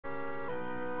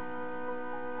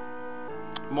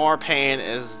more pain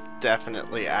is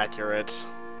definitely accurate.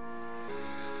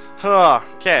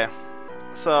 Okay,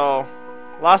 so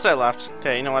last I left.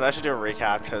 Okay, you know what? I should do a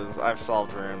recap because I've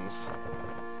solved rooms.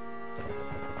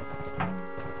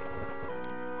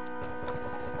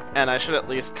 And I should at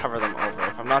least cover them over.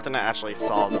 If I'm not going to actually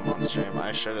solve them on stream,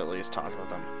 I should at least talk about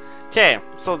them. Okay,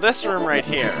 so this room right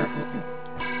here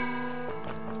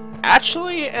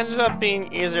actually ended up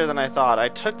being easier than I thought. I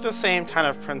took the same kind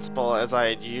of principle as I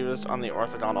had used on the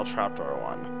orthogonal trapdoor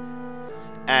one.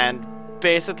 And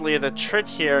basically the trick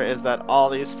here is that all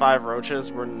these 5 roaches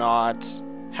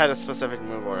had a specific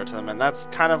move order to them, and that's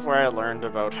kind of where I learned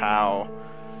about how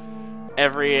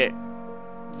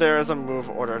there is a move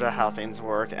order to how things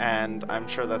work, and I'm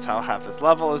sure that's how half this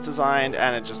level is designed,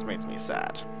 and it just makes me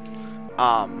sad.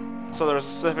 So there was a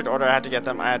specific order I had to get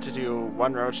them. I had to do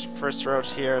 1 roach, first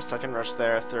roach here, second roach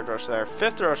there, third roach there,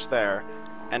 fifth roach there,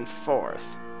 and fourth.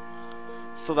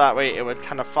 So that way it would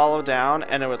kind of follow down,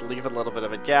 and it would leave a little bit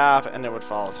of a gap, and it would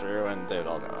follow through, and they would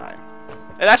all die.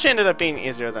 It actually ended up being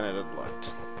easier than it had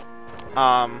looked.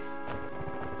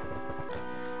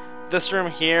 This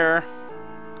room here,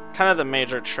 kind of the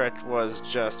major trick was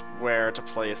just where to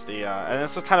place the, and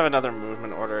this was kind of another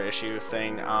movement order issue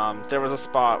thing. There was a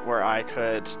spot where I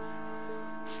could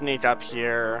sneak up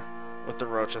here with the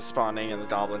roaches spawning and the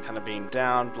goblin kind of being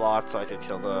down, blocked, so I could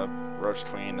kill the roach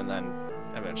queen and then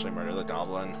eventually murder the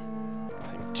goblin.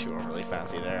 Nothing too overly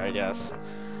fancy there, I guess.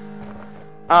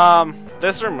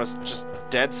 This room was just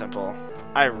dead simple.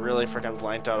 I really freaking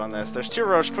blanked out on this. There's 2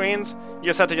 roach queens. You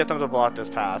just have to get them to block this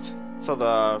path, so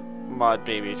the mud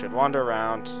baby could wander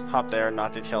around, hop there,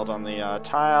 not get killed on the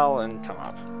tile, and come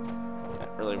up. It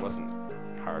really wasn't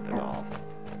hard at all.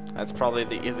 That's probably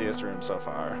the easiest room so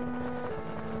far.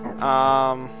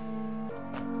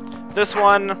 This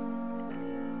one,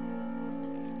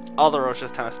 all the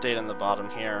roaches kind of stayed in the bottom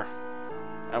here,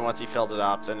 and once you filled it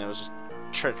up, then it was just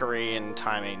trickery and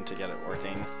timing to get it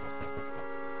working.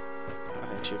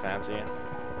 Nothing too fancy.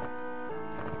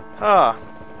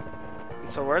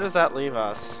 So where does that leave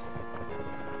us?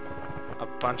 A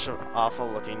bunch of awful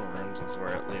looking rooms is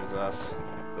where it leaves us.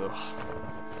 Ugh.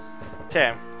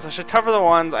 Okay, so I should cover the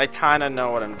ones I kind of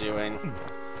know what I'm doing.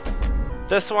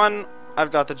 This one,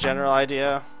 I've got the general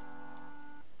idea.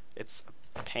 It's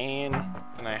a pain,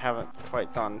 and I haven't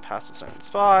quite gone past a certain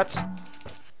spot.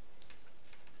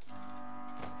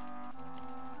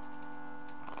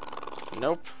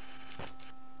 Nope.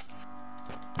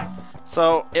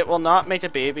 So, it will not make a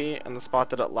baby in the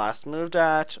spot that it last moved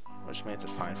at, which makes it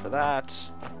fine for that.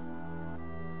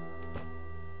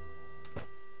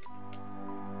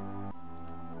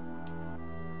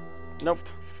 Nope.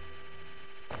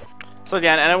 So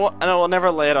again, and it will never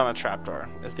lay it on a trapdoor,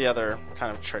 is the other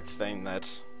kind of trick thing that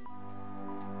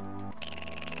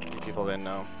people didn't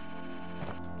know.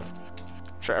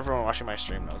 I'm sure everyone watching my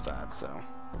stream knows that, so.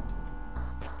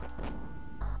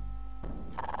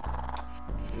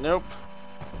 Nope.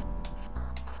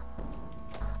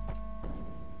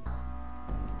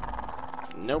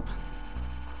 Nope.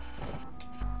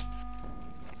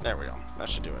 There we go. That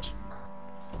should do it.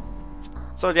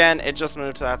 So again, it just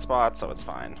moved to that spot, so it's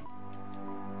fine.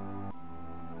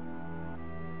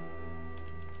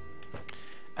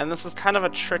 And this is kind of a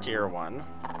trickier one.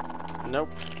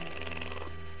 Nope.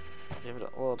 Give it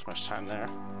a little too much time there.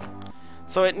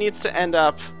 So it needs to end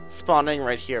up spawning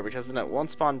right here, because then it won't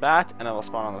spawn back, and it will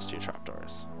spawn on those 2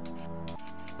 trapdoors.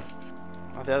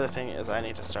 Well, the other thing is I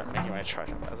need to start making my truck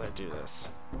up as I do this.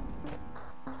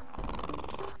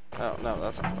 Oh, no,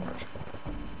 that's not gonna work.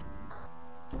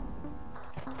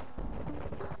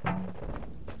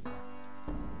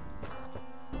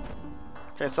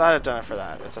 Okay, so I'd have done it for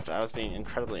that, except I was being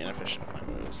incredibly inefficient with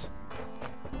my moves.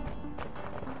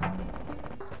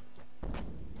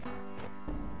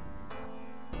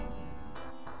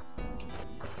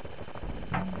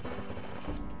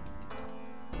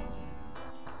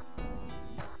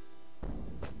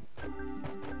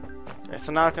 Okay,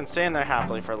 so now I can stay in there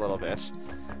happily for a little bit.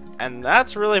 And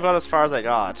that's really about as far as I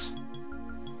got.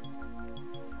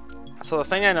 So the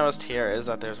thing I noticed here is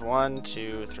that there's 1,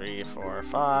 2, 3, 4,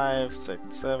 5,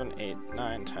 6, 7, 8,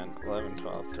 9, 10, 11,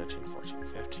 12, 13, 14,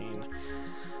 15,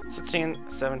 16,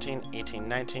 17, 18,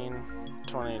 19,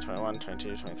 20, 21,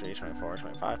 22, 23, 24,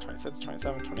 25, 26,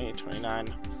 27, 28,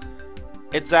 29.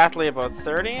 Exactly about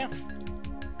 30.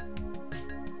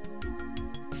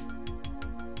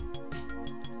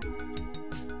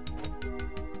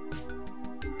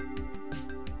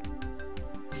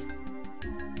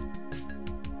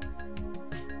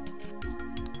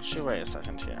 Actually, wait a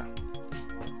second here.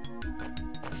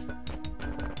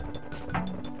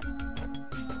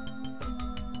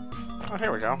 Oh,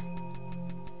 here we go.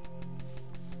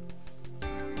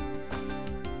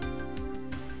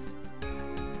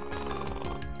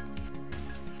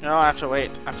 No, I have to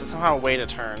wait. I have to somehow wait a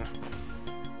turn.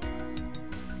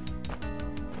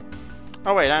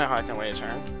 Oh wait, I know how I can wait a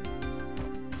turn.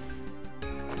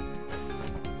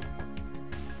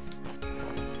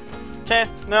 Okay,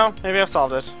 no, maybe I've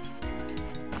solved it.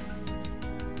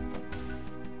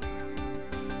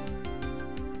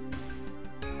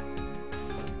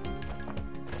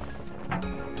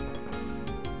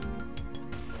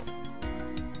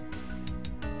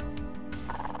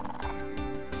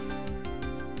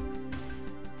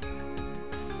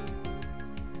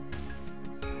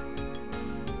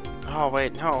 Oh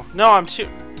wait, no. No, I'm too...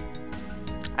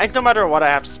 I think no matter what, I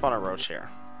have to spawn a roach here.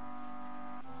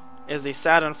 Is the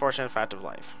sad, unfortunate fact of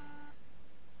life.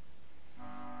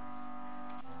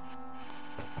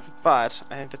 But,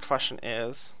 I think the question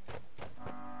is...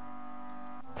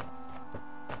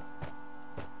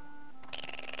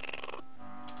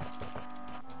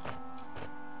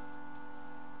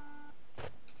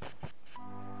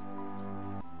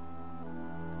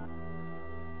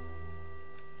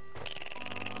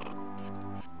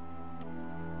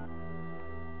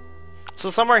 So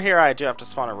somewhere here I do have to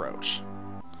spawn a roach.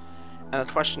 And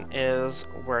the question is,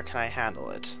 where can I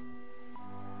handle it?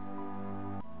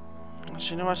 Actually,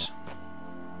 you know what?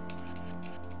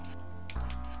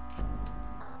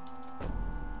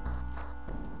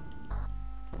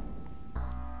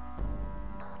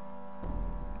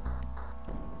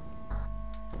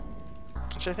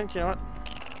 Actually, I think, you know what?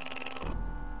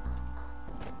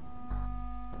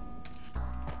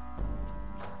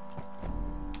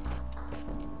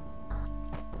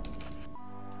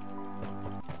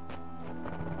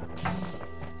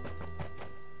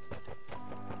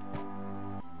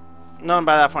 No, and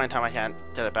by that point in time I can't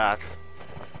get it back.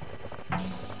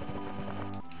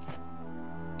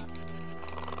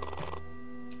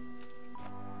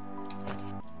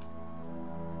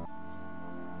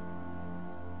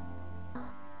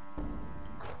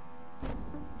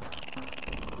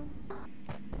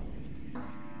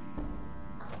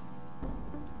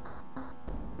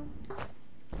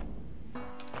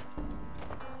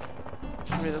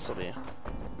 Maybe this will be.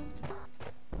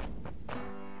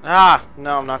 Ah,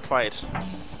 no, I'm not quite.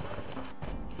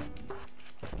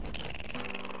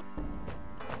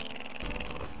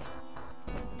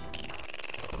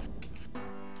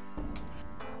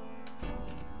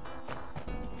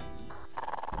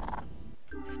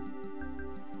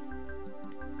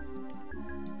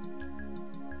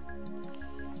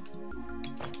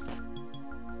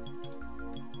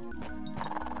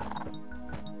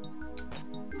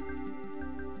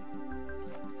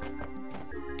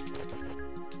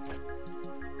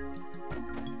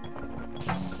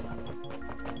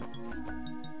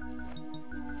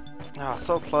 Oh,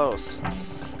 so close.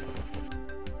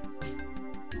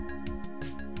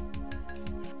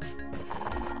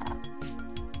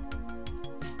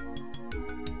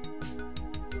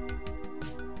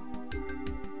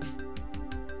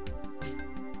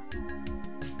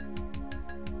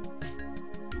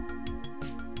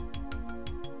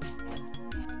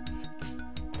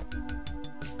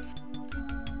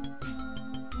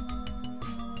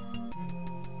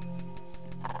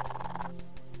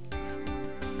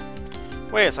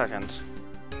 Wait a second.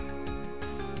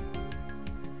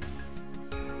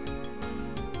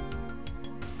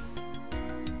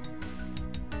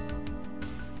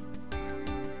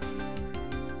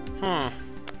 I'm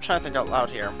trying to think out loud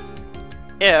here.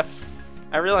 If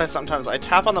I realize sometimes I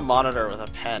tap on the monitor with a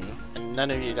pen, and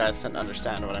none of you guys can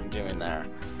understand what I'm doing there.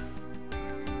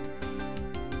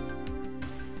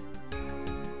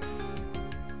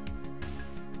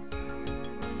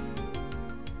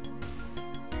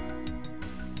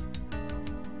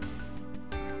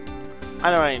 I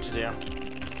know what I need to do.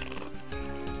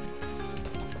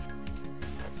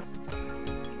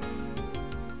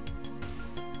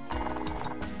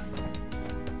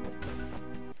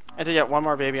 I did get one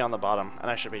more baby on the bottom, and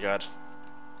I should be good.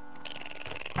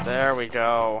 There we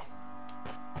go.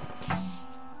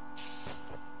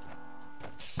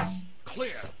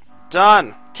 Clear.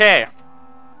 Done! Okay.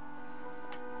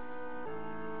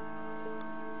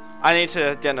 I need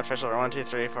to get an official 1, 2,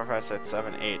 3, 4, 5, 6,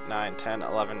 7, 8, 9, 10,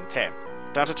 11. Okay.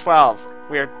 Down to 12.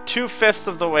 We are 2/5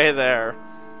 of the way there.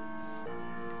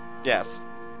 Yes.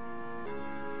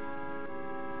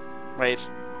 Wait.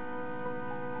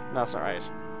 No, that's not right.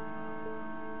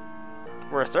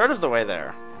 We're 1/3 of the way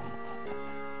there.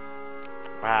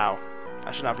 Wow.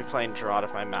 I should not be playing DROD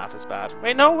if my math is bad.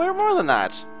 Wait, no, we're more than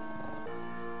that.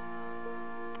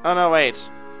 Oh no,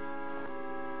 wait.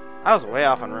 I was way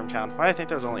off on room count. Why do I think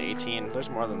there was only 18? There's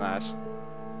more than that.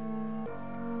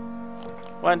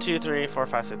 1, 2, 3, 4,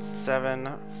 5, 6, 7,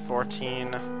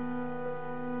 14,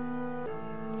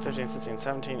 15, 16,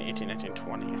 17, 18, 19,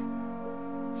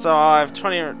 20. So I have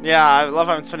 20. Yeah, I love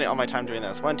how I'm spending all my time doing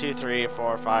this. 1, 2, 3,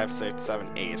 4, 5, 6,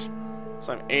 7, 8.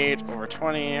 So I'm 8 over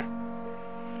 20,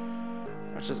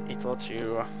 which is equal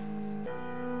to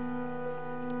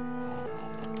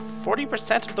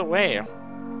 40% of the way.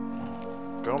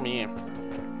 Go me.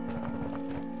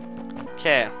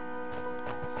 Okay.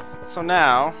 So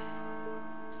now,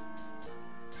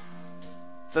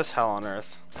 this hell on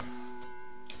earth.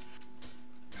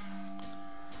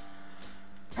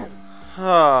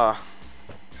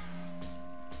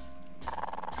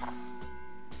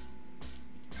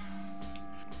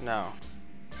 No.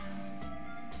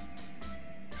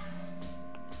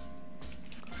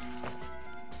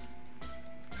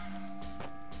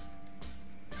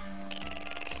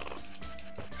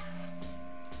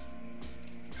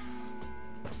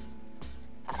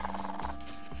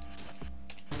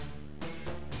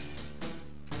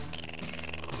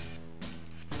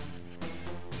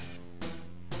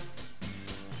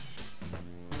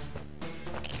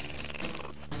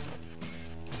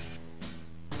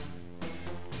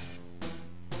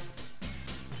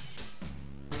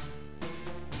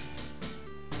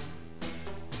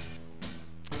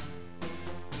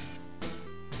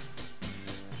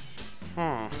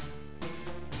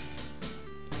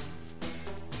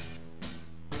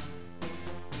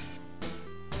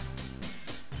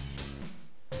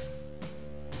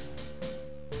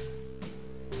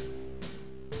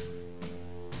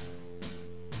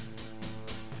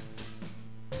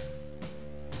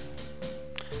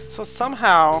 So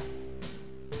somehow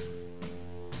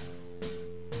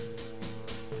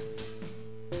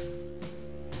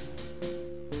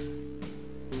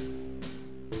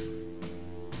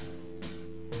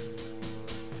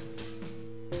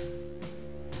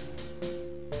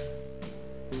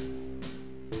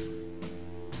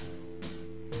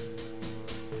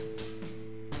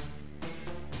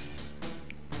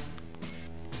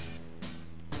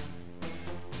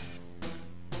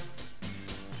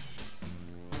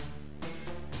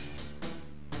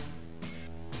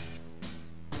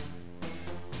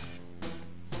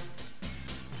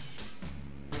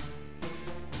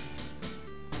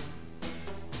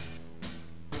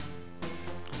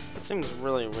seems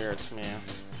really weird to me.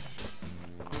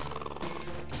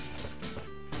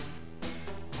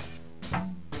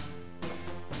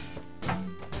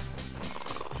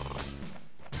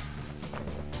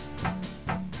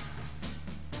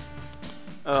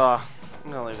 Ugh,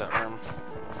 I'm gonna leave that room.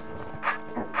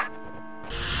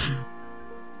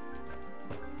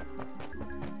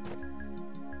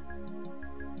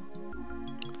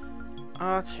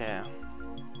 Okay.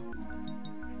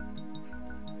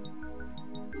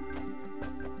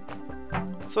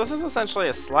 So this is essentially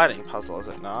a sliding puzzle, is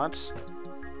it not?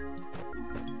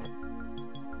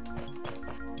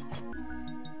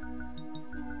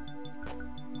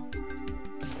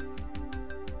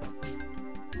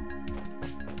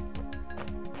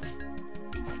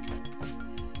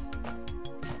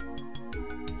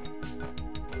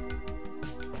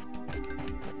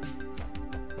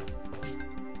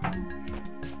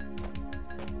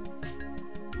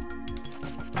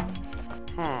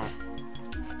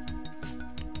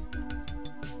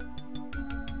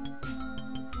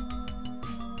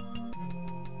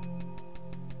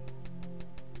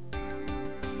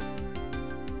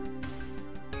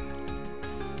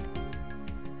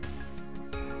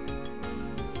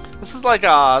 This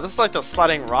is like those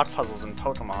sliding rock puzzles in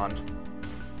Pokemon.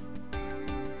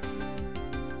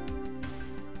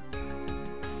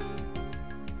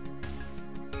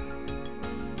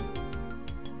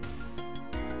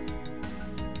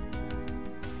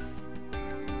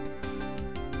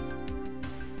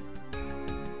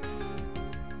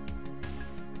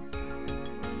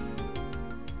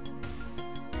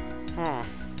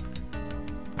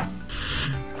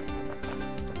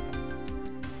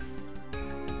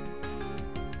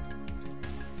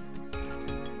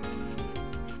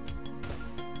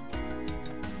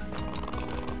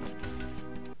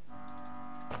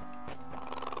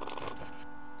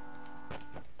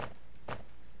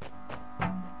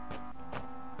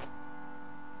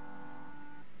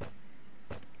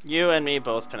 You and me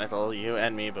both, Pinnacle. You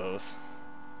and me both.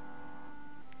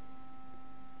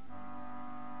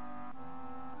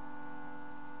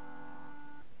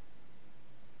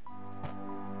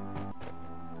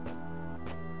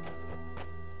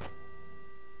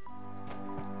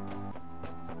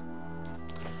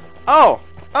 Oh!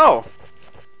 Oh!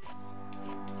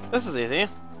 This is easy.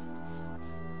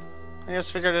 I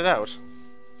just figured it out.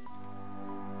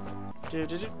 Do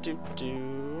do do do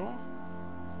do.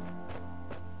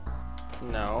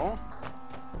 No.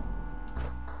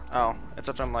 Oh,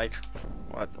 except I'm like,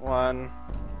 what,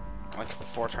 like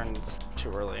 4 turns too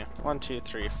early. 1, 2,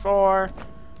 3, 4.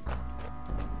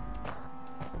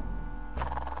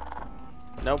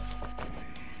 Nope.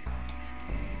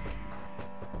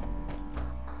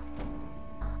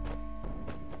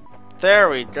 There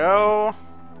we go.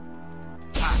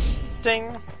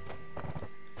 Ding.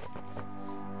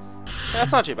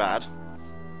 That's not too bad.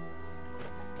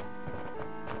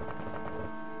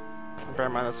 Bear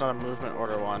in mind, that's not a movement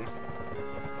order one.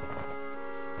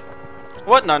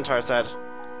 What Nuntar said.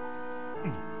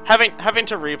 Having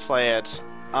to replay it.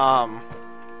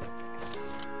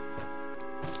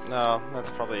 No, that's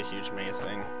probably a huge maze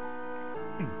thing.